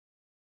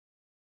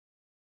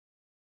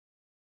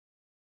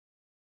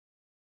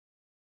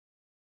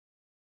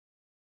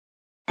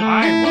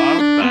I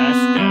love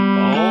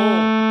basketball.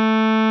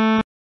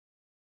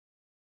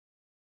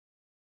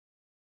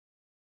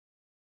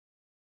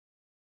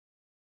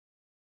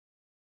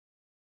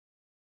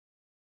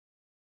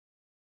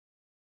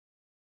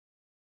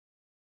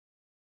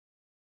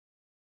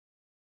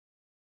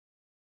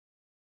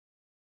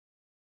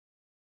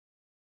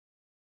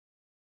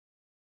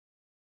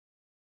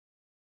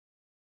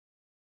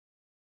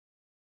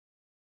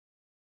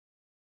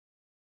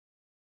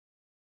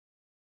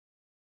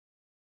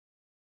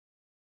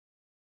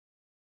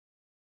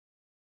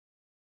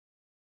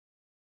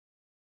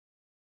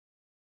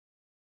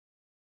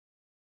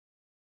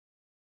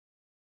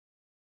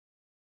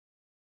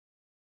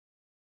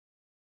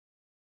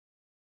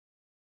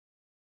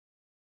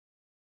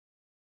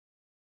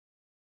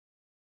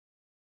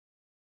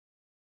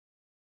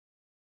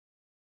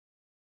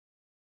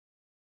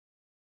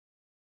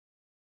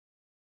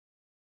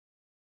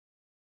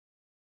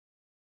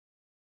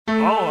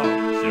 Hello,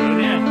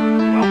 student.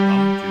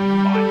 Welcome to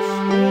my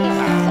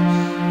schoolhouse.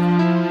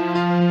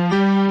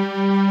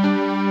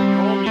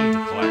 You'll need to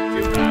collect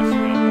 2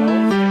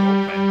 basketballs to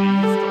open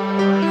these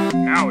doors.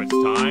 Now it's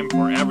time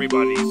for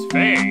everybody's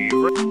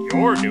favorite.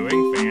 You're doing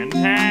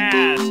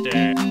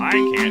fantastic. I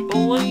can't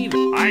believe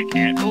it. I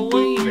can't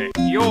believe it.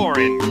 You're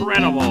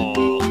incredible.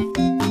 Whoa,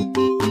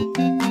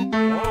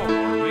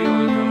 we're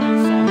really good at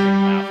solving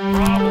math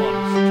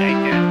problems.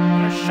 Take it.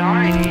 The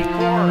shiny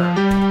quarter.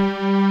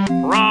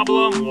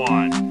 Problem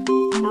 1.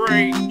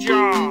 Great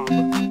job!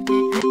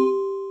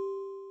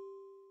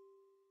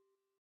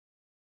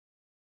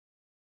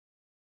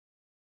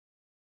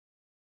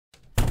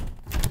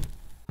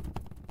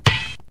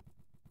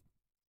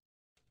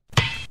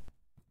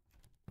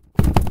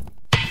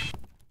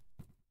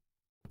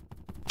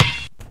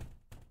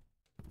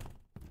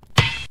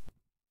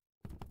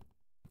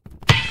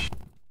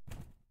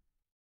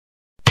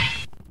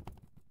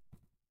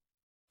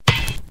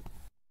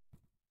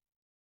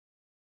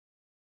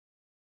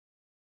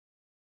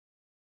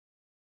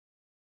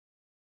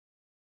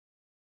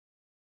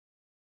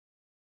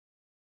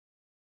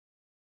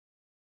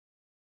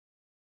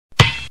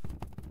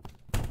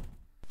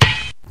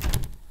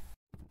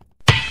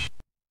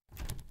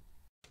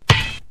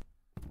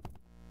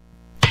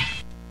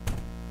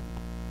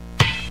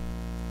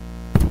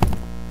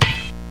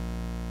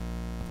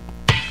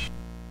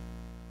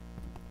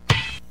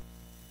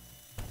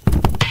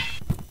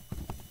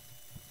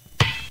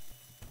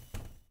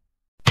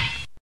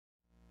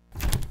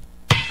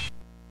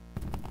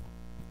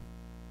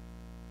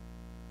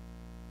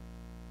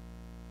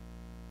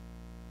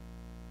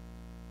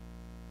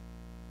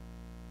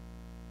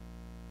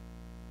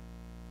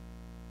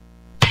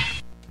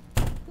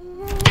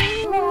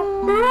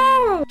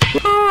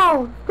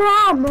 Oh,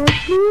 stop,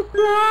 please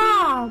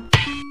stop.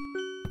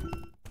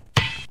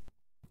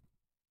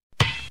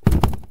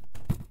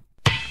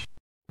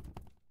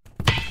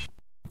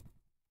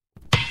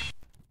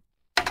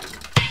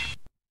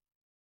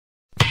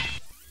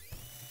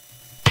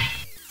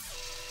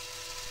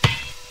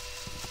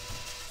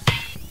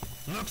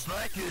 Looks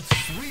like it's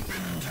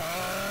sweeping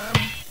time.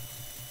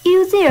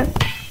 You there.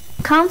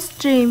 Can't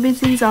stream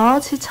within the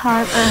allotted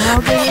time and now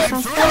there is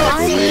some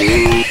fun.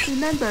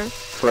 Remember,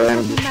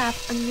 Friend, the map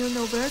and you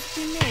know where to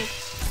be made.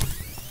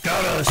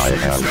 I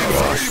have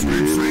lost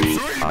you.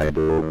 I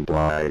don't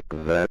like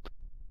that.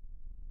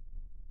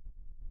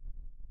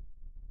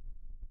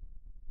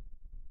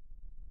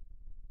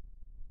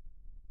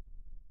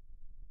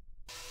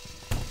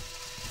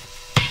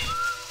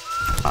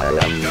 I am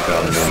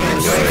coming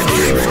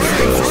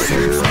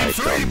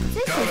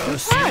Gotta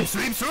sweep,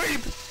 sweep,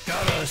 sweep.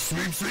 Gotta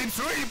sweep, sweep,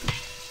 sweep.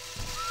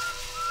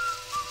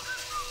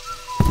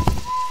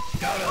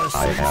 Gotta I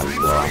sweep, have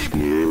sweep, lost sweep.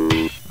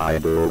 you. I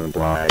don't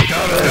like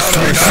Gotta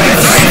sweep, sweep,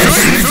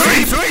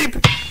 sweep, sweep,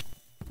 sweep.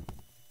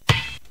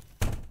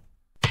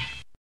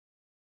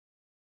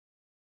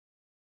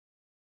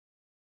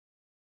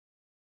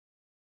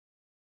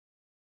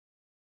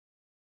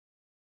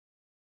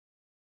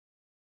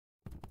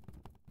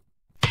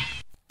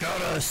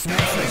 Gotta sweep,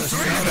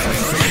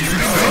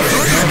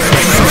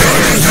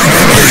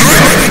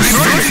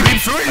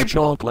 A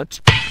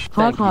chocolate.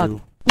 Hog Thank hog.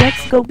 you.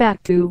 Let's go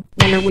back to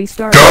when are we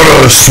starting?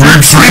 Gotta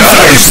sweep, sweep,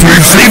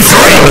 sweep, sweep,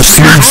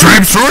 sweep,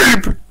 sweep,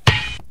 sweep, sweep.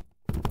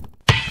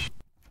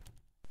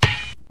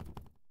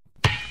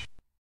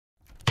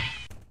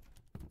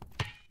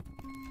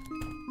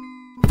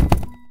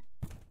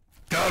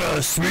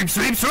 Gotta sweep,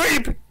 sweep,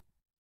 sweep.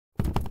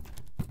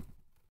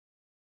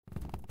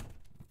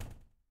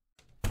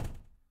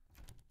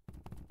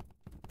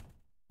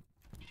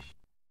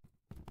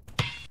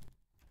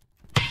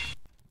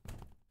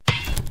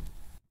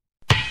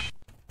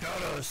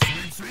 Gotta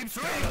sweep, sweep,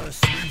 sweep. Gotta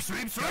sweep,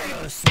 sweep,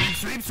 sweep. Gotta sweep,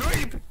 sweep,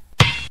 sweep.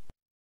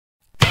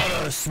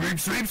 Gotta sweep,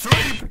 sweep,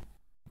 sweep.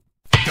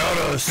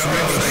 Gotta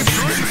sweep,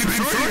 sweep,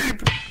 sweep,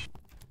 sweep.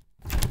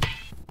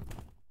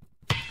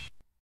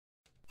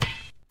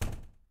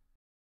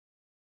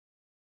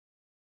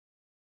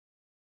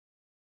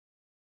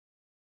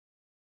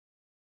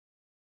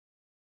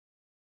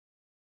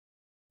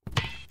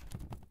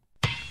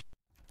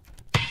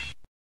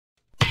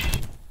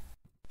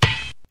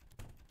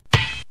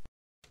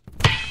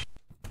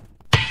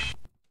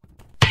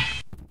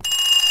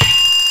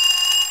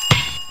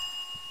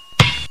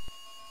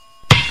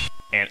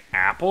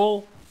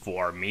 apple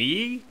for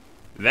me?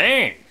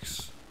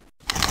 Thanks.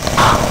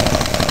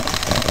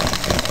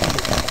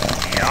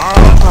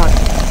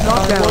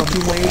 Not down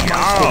to wave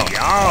my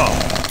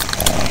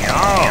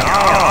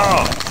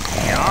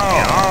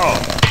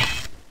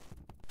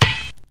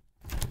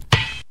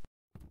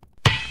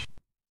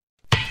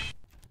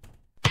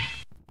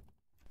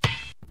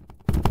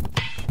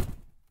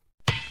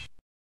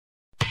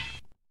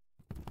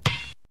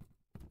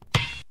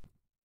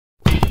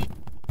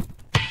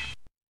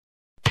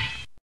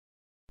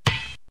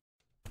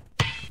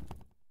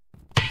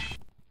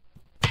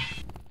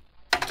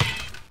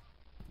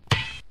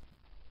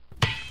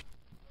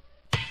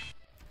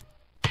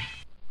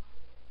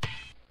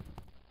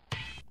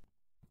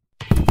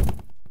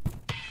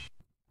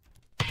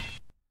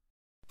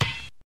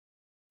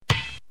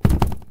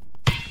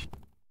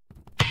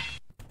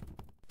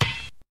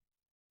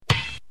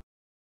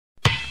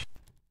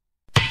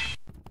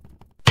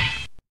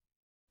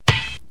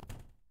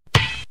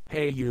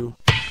Hey you.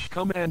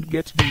 Come and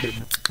get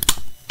beaten.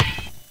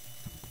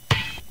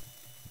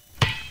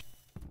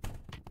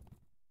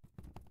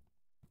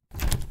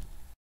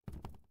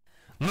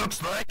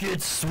 Looks like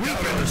it's sweeping.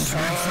 Gotta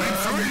sweep,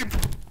 sweep,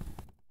 sweep.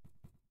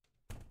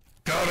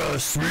 Gotta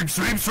sweep,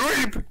 sweep,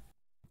 sweep.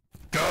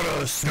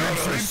 Gotta sweep,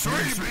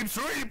 sweep, sweep,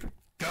 sweep.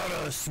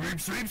 Gotta sweep,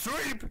 sweep,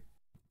 sweep.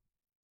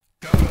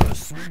 Gotta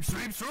sweep,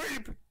 sweep,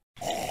 sweep.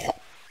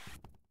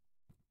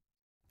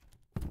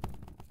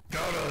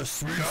 Gotta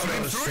sweep,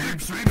 sweep,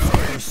 sweep, sweep,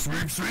 gotta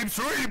sweep, sweep,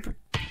 sweep.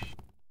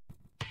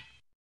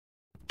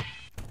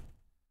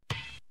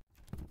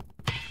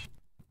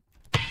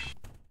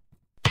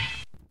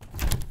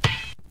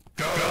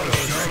 Gotta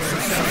sweep,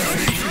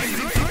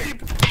 sweep, sweep.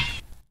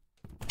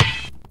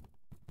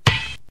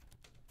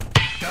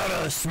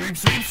 Gotta sweep,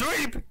 sweep,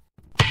 sweep.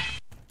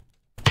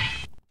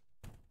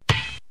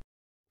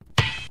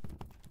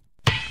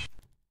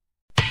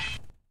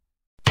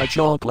 A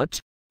chocolate?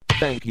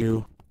 Thank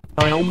you.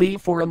 Only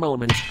for a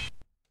moment.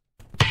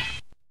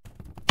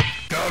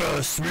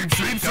 Gotta sweep,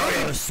 sweep, sweep.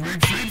 Gotta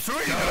sweep, sweep,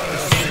 sweep. Gotta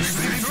sweep,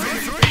 sweep,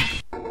 sweep, sweep.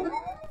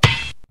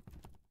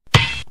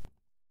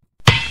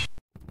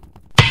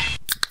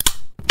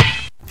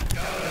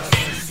 Gotta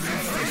sweep,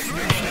 sweep,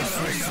 sweep,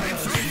 sweep,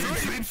 sweep,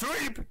 sweep,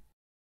 sweep.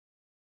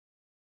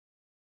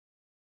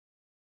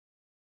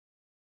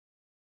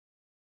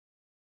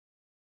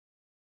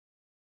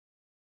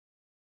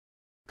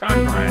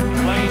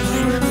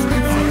 Congratulations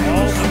on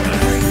all the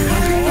best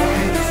and all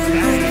the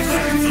status.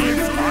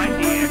 It's time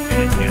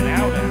to get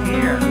out of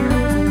here.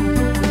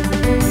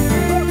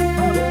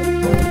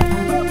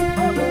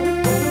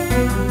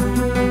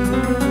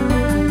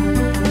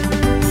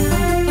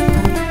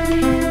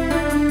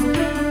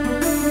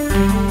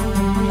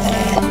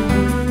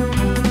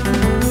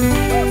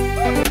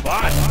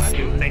 But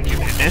you think you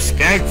can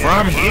escape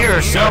from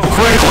here so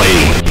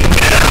quickly?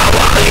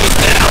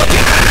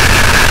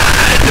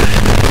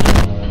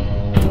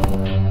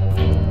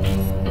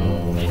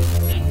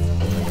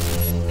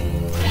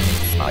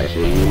 I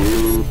see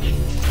you,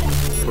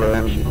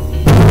 friend.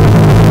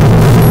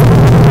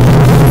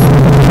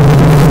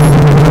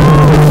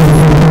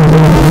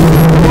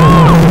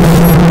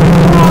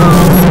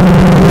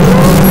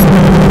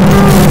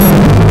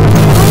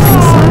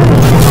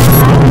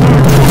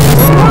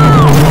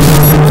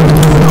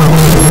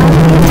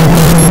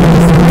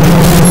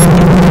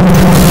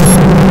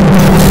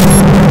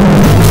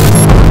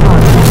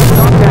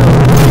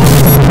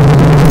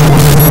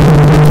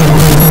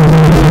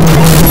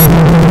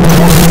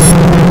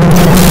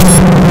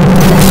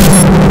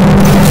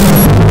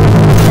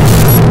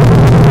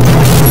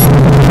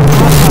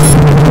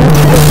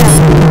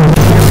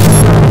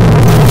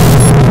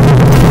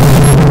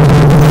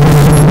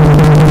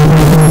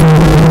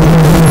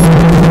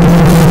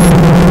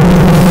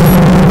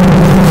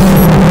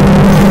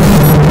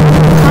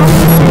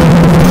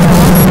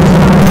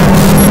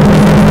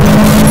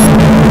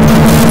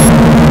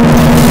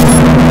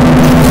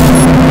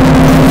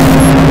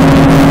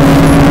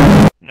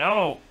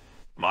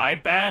 My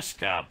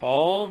best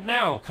apple.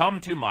 Now come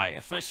to my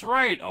office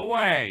right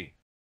away.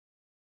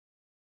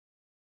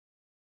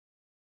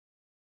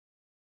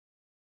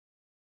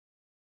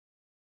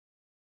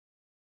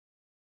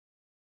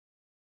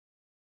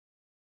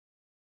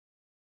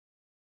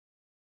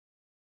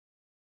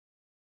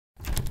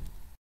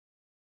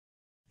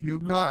 You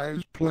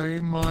guys play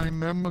my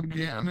meme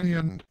again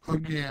and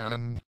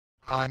again.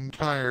 I'm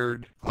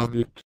tired of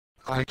it.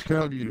 I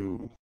tell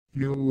you,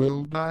 you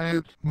will die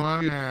at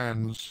my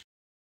hands.